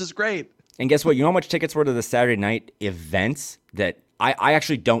steakhouses. This is great. And guess what? You know how much tickets were to the Saturday night events that I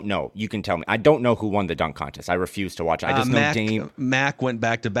actually don't know. You can tell me. I don't know who won the dunk contest. I refuse to watch it. I just know Dame. Mac went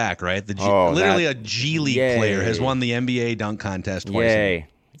back to back, right? Literally a G League player has won the NBA dunk contest twice. Yay.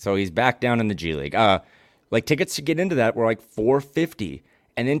 So he's back down in the G League. Like tickets to get into that were like $450.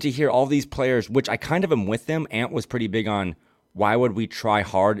 And then to hear all these players, which I kind of am with them. Ant was pretty big on why would we try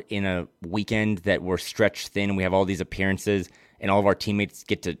hard in a weekend that we're stretched thin and we have all these appearances and all of our teammates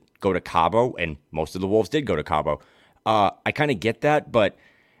get to go to Cabo, and most of the Wolves did go to Cabo. I kind of get that, but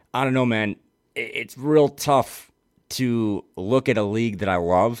I don't know, man. It's real tough to look at a league that I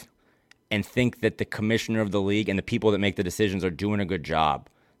love and think that the commissioner of the league and the people that make the decisions are doing a good job.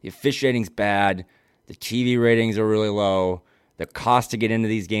 The officiating's bad. The TV ratings are really low. The cost to get into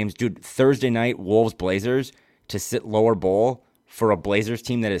these games. Dude, Thursday night, Wolves-Blazers to sit lower bowl for a Blazers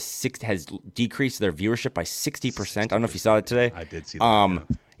team that has decreased their viewership by 60%. I don't know if you saw it today. I did see that.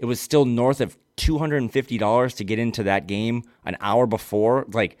 It was still north of $250 to get into that game an hour before.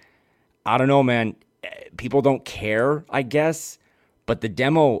 Like, I don't know, man. People don't care, I guess. But the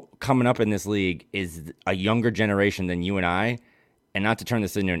demo coming up in this league is a younger generation than you and I. And not to turn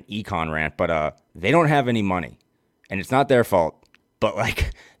this into an econ rant, but they don't have any money. And it's not their fault. But,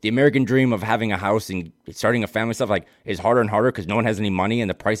 like, the American dream of having a house and starting a family stuff, like, is harder and harder because no one has any money. And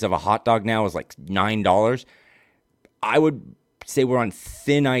the price of a hot dog now is, like, $9. I would say we're on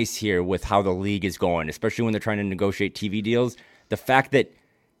thin ice here with how the league is going, especially when they're trying to negotiate TV deals. The fact that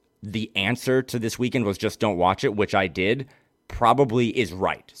the answer to this weekend was just don't watch it, which I did, probably is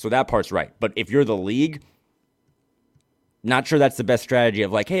right. So that part's right. But if you're the league, not sure that's the best strategy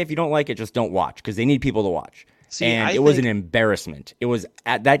of like, hey, if you don't like it, just don't watch because they need people to watch. See, and it was an embarrassment. It was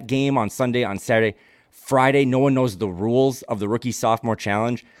at that game on Sunday, on Saturday, Friday. No one knows the rules of the rookie sophomore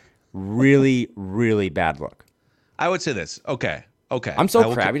challenge. Really, really bad look. I would say this. Okay. I'm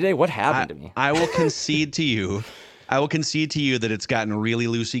so crabby today. What happened to me? I will concede to you. That it's gotten really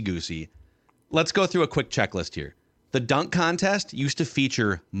loosey-goosey. Let's go through a quick checklist here. The dunk contest used to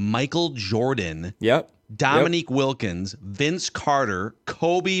feature Michael Jordan. Yep. Dominique Wilkins, Vince Carter,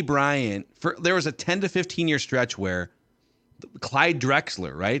 Kobe Bryant. There was a 10 to 15 year stretch where Clyde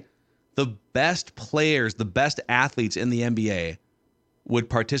Drexler, right? The best players, the best athletes in the NBA would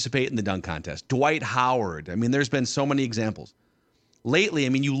participate in the dunk contest. Dwight Howard. I mean, there's been so many examples. lately, I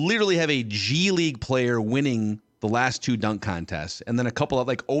mean, you literally have a G League player winning the last 2 dunk contests, and then a couple of,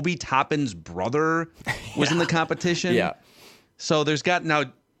 like, Obi Toppin's brother was in the competition. Yeah. So there's got now.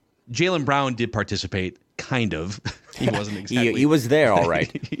 Jaylen Brown did participate, kind of. He wasn't exactly. he was there, all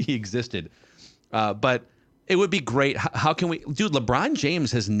right. He existed, but it would be great. How can we, dude? LeBron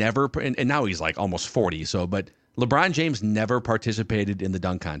James has never, and now he's like almost 40. So, but LeBron James never participated in the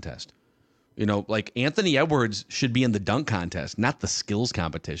dunk contest. You know, like Anthony Edwards should be in the dunk contest, not the skills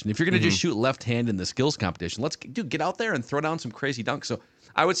competition. If you're going to just shoot left hand in the skills competition, get out there and throw down some crazy dunks. So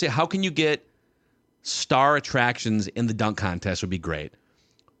I would say, how can you get star attractions in the dunk contest would be great.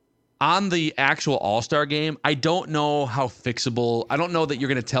 On the actual All-Star game, I don't know how fixable. I don't know that you're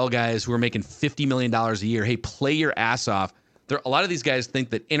going to tell guys who are making $50 million a year, hey, play your ass off. A lot of these guys think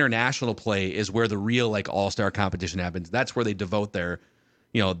that international play is where the real like All-Star competition happens. That's where they devote their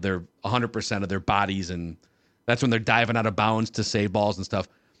 100% of their bodies, and that's when they're diving out of bounds to save balls and stuff.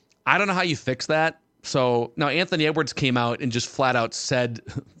 I don't know how you fix that. So now Anthony Edwards came out and just flat out said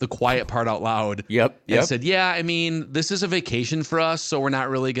the quiet part out loud. Yep. And said, yeah, I mean, this is a vacation for us, so we're not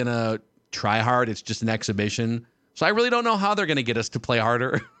really going to try hard. It's just an exhibition. So I really don't know how they're going to get us to play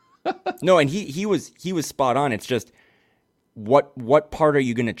harder. No, and he was spot on. It's just what part are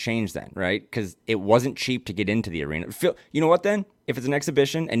you going to change then, right? Because it wasn't cheap to get into the arena. You know what then? If it's an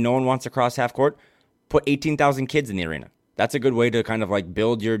exhibition and no one wants to cross half court, put 18,000 kids in the arena. That's a good way to kind of like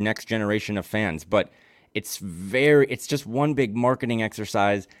build your next generation of fans. But it's just one big marketing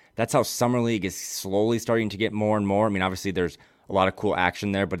exercise. That's how Summer League is slowly starting to get more and more. I mean, obviously there's a lot of cool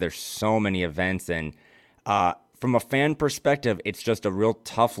action there, but there's so many events. And from a fan perspective, it's just a real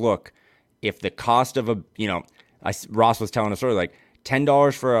tough look. If the cost of Ross was telling a story, like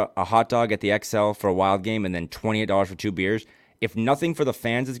 $10 for a hot dog at the XL for a Wild game and then $28 for 2 beers. If nothing for the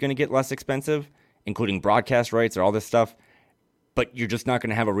fans is going to get less expensive, including broadcast rights or all this stuff, but you're just not going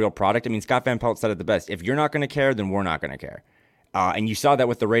to have a real product. I mean, Scott Van Pelt said it the best. If you're not going to care, then we're not going to care. And you saw that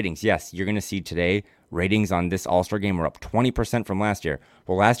with the ratings. Yes, you're going to see today ratings on this All-Star game were up 20% from last year.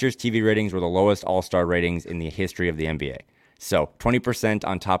 Well, last year's TV ratings were the lowest All-Star ratings in the history of the NBA. So 20%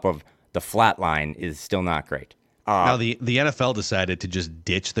 on top of the flat line is still not great. Now, the NFL decided to just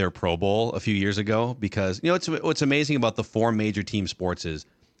ditch their Pro Bowl a few years ago because, what's amazing about the 4 major team sports is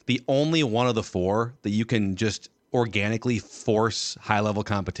the only one of the 4 that you can just organically force high-level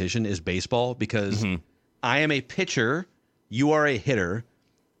competition is baseball, because I am a pitcher, you are a hitter.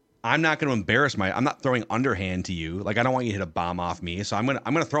 I'm not going to embarrass I'm not throwing underhand to you. Like, I don't want you to hit a bomb off me. So I'm going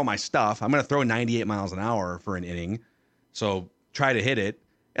to throw my stuff. I'm going to throw 98 miles an hour for an inning. So try to hit it.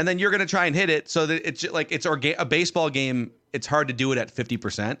 And then you're going to try and hit it. So that it's like, a baseball game. It's hard to do it at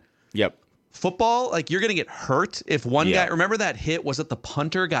 50%. Yep. Football, like, you're going to get hurt if one guy, remember that hit, was it the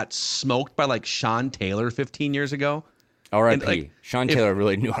punter got smoked by like Sean Taylor 15 years ago? R.I.P. Like, Sean Taylor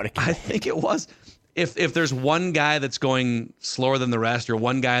really knew how to kill. I think it was. If there's one guy that's going slower than the rest, or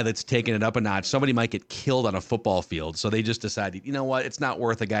one guy that's taking it up a notch, somebody might get killed on a football field. So they just decided, you know what, it's not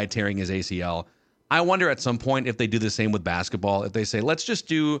worth a guy tearing his ACL. I wonder at some point if they do the same with basketball, if they say, let's just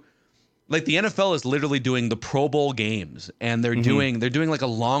do, like, the NFL is literally doing the Pro Bowl games, and they're doing like a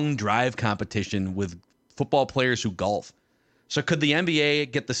long drive competition with football players who golf. So could the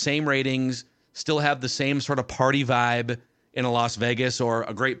NBA get the same ratings, still have the same sort of party vibe in a Las Vegas or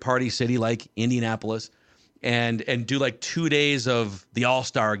a great party city like Indianapolis, and do like 2 days of the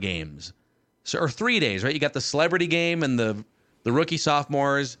All-Star games, or 3 days, right? You got the celebrity game and the rookie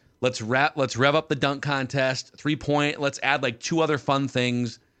sophomores. Let's rev up the dunk contest, 3-point. Let's add like 2 other fun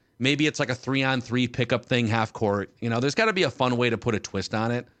things. Maybe it's like a 3-on-3 pickup thing, half court. There's got to be a fun way to put a twist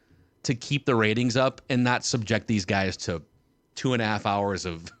on it to keep the ratings up and not subject these guys to 2.5 hours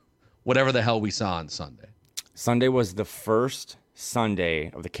of whatever the hell we saw on Sunday. Sunday was the first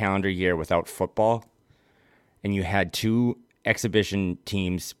Sunday of the calendar year without football, and you had 2 exhibition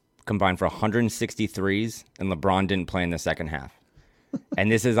teams combined for 163s, and LeBron didn't play in the second half.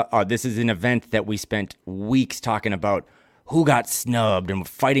 And this is an event that we spent weeks talking about. Who got snubbed and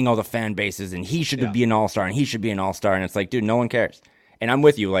fighting all the fan bases, and he should be an all-star, and he should be an all-star. And it's like, dude, no one cares. And I'm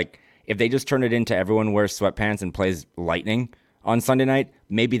with you. Like, if they just turn it into everyone wears sweatpants and plays Lightning on Sunday night,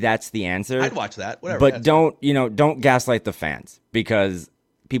 maybe that's the answer. I'd watch that. Whatever. But don't gaslight the fans, because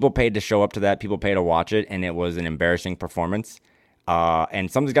people paid to show up to that. People paid to watch it, and it was an embarrassing performance.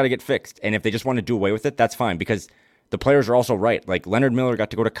 And something's got to get fixed. And if they just want to do away with it, that's fine, because the players are also right. Like, Leonard Miller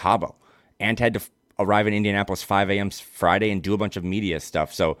got to go to Cabo and had to arrive in Indianapolis 5 a.m. Friday and do a bunch of media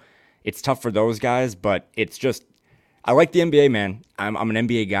stuff. So it's tough for those guys, but it's just, I like the NBA, man. I'm an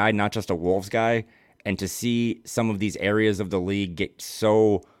NBA guy, not just a Wolves guy. And to see some of these areas of the league get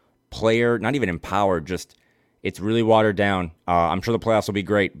so not even empowered, just It's really watered down. I'm sure the playoffs will be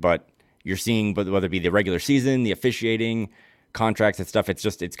great, but you're seeing, whether it be the regular season, the officiating, contracts and stuff,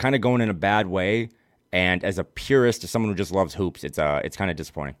 it's kind of going in a bad way. And as a purist, as someone who just loves hoops, it's kind of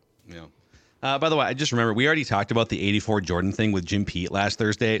disappointing. Yeah. By the way, I just remember we already talked about the 84 Jordan thing with Jim Pete last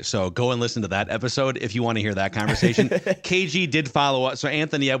Thursday. So go and listen to that episode if you want to hear that conversation. KG did follow up. So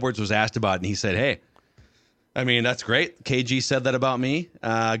Anthony Edwards was asked about it, and he said, hey, I mean, that's great. KG said that about me.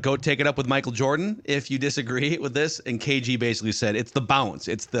 Go take it up with Michael Jordan if you disagree with this. And KG basically said, it's the bounce.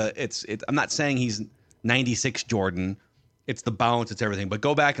 I'm not saying he's 96 Jordan. It's the bounce. It's everything. But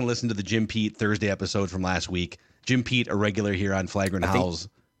go back and listen to the Jim Pete Thursday episode from last week. Jim Pete, a regular here on Flagrant Howls.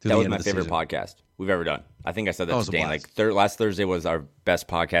 That was my favorite podcast we've ever done. I think I said that to Dan. Last Thursday was our best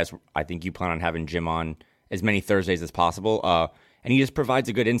podcast. I think you plan on having Jim on as many Thursdays as possible. And he just provides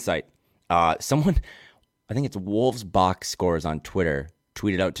a good insight. Someone, I think it's Wolves Box Scores on Twitter,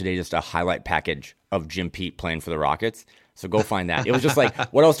 tweeted out today just a highlight package of Jim Pete playing for the Rockets. So go find that. It was just like,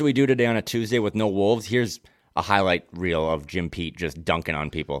 what else do we do today on a Tuesday with no Wolves? Here's a highlight reel of Jim Pete just dunking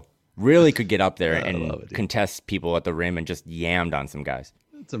on people. Really could get up there and contest people at the rim and just yammed on some guys.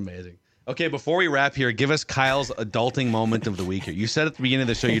 That's amazing. Okay, before we wrap here, give us Kyle's adulting moment of the week here. You said at the beginning of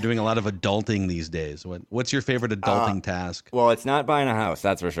the show you're doing a lot of adulting these days. What's your favorite adulting task? Well, it's not buying a house,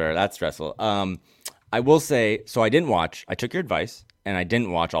 that's for sure. That's stressful. I will say, so I took your advice, and I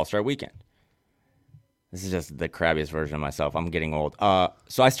didn't watch All-Star Weekend. This is just the crabbiest version of myself. I'm getting old.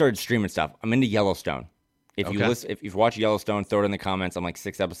 So I started streaming stuff. I'm into Yellowstone. If you've watched Yellowstone, throw it in the comments. I'm like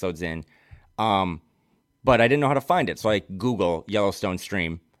 6 episodes in. But I didn't know how to find it. So I Google Yellowstone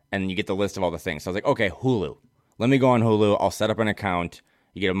stream, and you get the list of all the things. So I was like, okay, Hulu. Let me go on Hulu. I'll set up an account.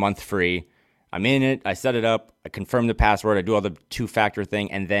 You get a month free. I'm in it. I set it up. I confirm the password. I do all the 2-factor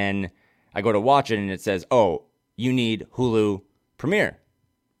thing. And then I go to watch it, and it says, oh, you need Hulu Premiere.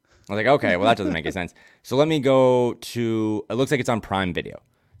 I was like, okay, well, that doesn't make any sense. So let me go to, it looks like it's on Prime Video.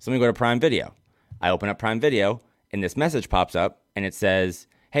 So let me go to Prime Video. I open up Prime Video, and this message pops up, and it says,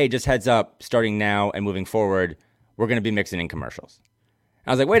 hey, just heads up, starting now and moving forward, we're going to be mixing in commercials.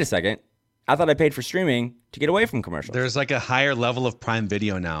 I was like, wait a second. I thought I paid for streaming to get away from commercials. There's like a higher level of Prime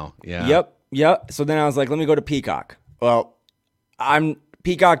Video now. Yeah. Yep. So then I was like, let me go to Peacock. Well,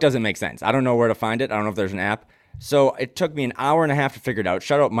 Peacock doesn't make sense. I don't know where to find it. I don't know if there's an app. So it took me an hour and a half to figure it out.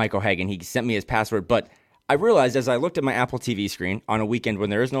 Shout out Michael Hagan. He sent me his password. But I realized as I looked at my Apple TV screen on a weekend when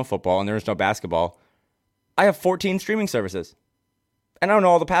there is no football and there is no basketball, I have 14 streaming services. And I don't know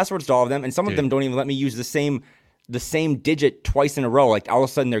all the passwords to all of them. And some of them don't even let me use the same digit twice in a row. Like all of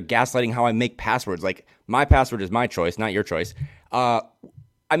a sudden they're gaslighting how I make passwords. Like my password is my choice, not your choice.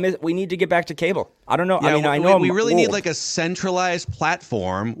 We need to get back to cable. I don't know. Yeah, I know we really need like a centralized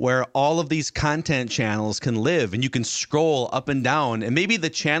platform where all of these content channels can live and you can scroll up and down, and maybe the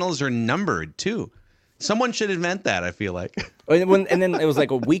channels are numbered too. Someone should invent that, I feel like. And then it was like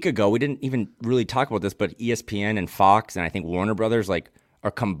a week ago. We didn't even really talk about this, but ESPN and Fox and I think Warner Brothers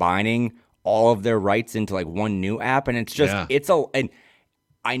are combining all of their rights into like one new app, and it's just and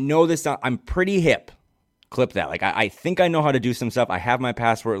I know this. I'm pretty hip. Clip that. Like I think I know how to do some stuff. I have my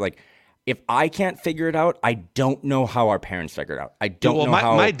password. Like if I can't figure it out, I don't know how our parents figured it out. I don't know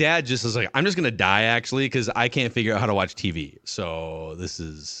how. My dad just is like, I'm just gonna die actually because I can't figure out how to watch TV. So this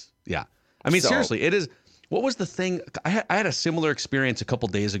is I mean, seriously, it is. What was the thing? I had a similar experience a couple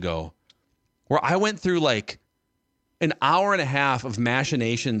days ago where I went through like an hour and a half of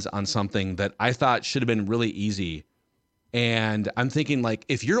machinations on something that I thought should have been really easy. And I'm thinking like,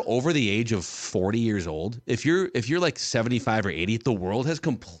 if you're over the age of 40 years old, if you're like 75 or 80, the world has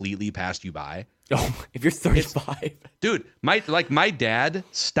completely passed you by. Oh, if you're 35. Dude, my dad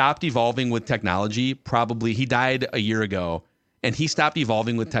stopped evolving with technology. Probably he died a year ago. And he stopped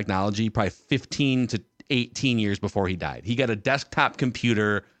evolving with technology probably 15 to 18 years before he died. He got a desktop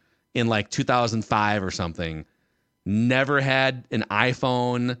computer in like 2005 or something. Never had an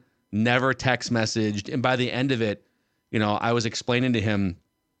iPhone, never text messaged. And by the end of it, I was explaining to him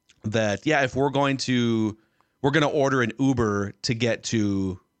that, if we're going to order an Uber to get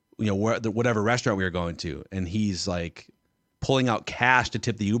to, whatever restaurant we were going to. And he's like pulling out cash to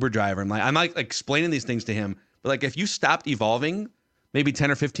tip the Uber driver. I'm like explaining these things to him. But like, if you stopped evolving maybe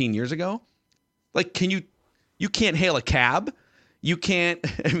 10 or 15 years ago, like, you can't hail a cab. You can't,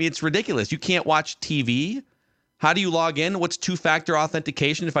 it's ridiculous. You can't watch TV. How do you log in? What's 2-factor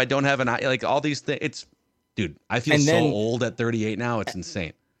authentication if I don't have like all these things? Dude, I feel so old at 38 now. It's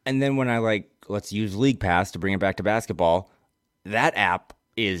insane. And then when I let's use League Pass to bring it back to basketball, that app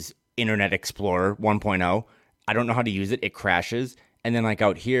is Internet Explorer 1.0. I don't know how to use it. It crashes. And then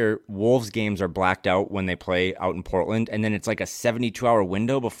out here, Wolves games are blacked out when they play out in Portland. And then it's like a 72-hour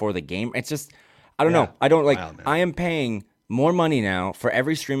window before the game. It's just, I don't know. I don't like. Wild, man. I am paying more money now for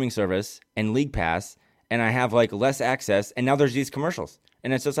every streaming service and League Pass, and I have like less access. And now there's these commercials,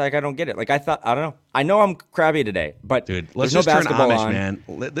 and it's just like I don't get it. Like I don't know. I know I'm crabby today, but Dude, let's there's just no turn basketball Amish, on.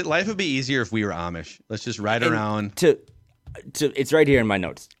 man. Life would be easier if we were Amish. Let's just ride around. It's right here in my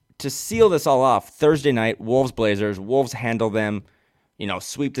notes. To seal this all off, Thursday night, Wolves Blazers. Wolves handle them,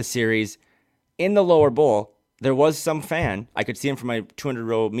 sweep the series. In the lower bowl, there was some fan, I could see him from my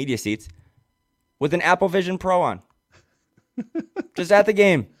 200-row media seats, with an Apple Vision Pro on. Just at the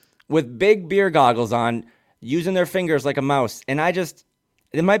game, with big beer goggles on, using their fingers like a mouse. And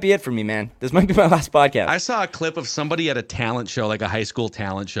it might be it for me, man. This might be my last podcast. I saw a clip of somebody at a talent show, like a high school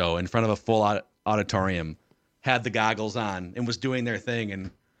talent show, in front of a full auditorium, had the goggles on and was doing their thing,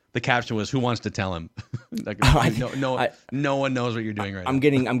 and the caption was, "Who wants to tell him?" No one knows what you're doing right now.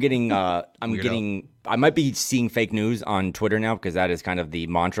 I might be seeing fake news on Twitter now because that is kind of the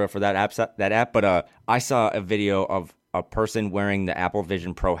mantra for that app. But I saw a video of a person wearing the Apple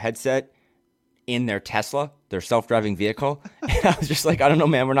Vision Pro headset in their Tesla, their self-driving vehicle. And I was just like, I don't know,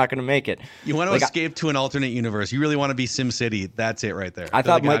 man, we're not going to make it. You want to escape to an alternate universe. You really want to be SimCity. That's it right there. I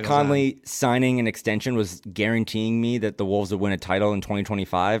thought Mike Conley signing an extension was guaranteeing me that the Wolves would win a title in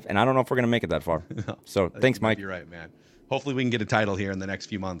 2025, and I don't know if we're going to make it that far. So thanks, Mike. You're right, man. Hopefully we can get a title here in the next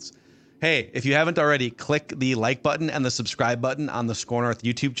few months. Hey, if you haven't already, click the like button and the subscribe button on the Score North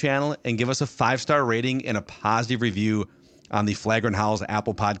YouTube channel and give us a 5-star rating and a positive review on the Flagrant Howls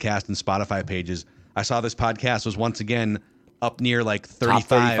Apple Podcast and Spotify pages. I saw this podcast was once again up near like 35. Top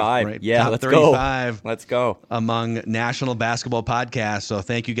 35. Right? Yeah, Top let's 35 go. Let's go. Among national basketball podcasts. So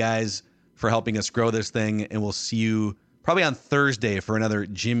thank you guys for helping us grow this thing. And we'll see you probably on Thursday for another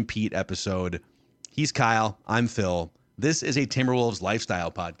Jim Pete episode. He's Kyle. I'm Phil. This is a Timberwolves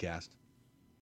lifestyle podcast.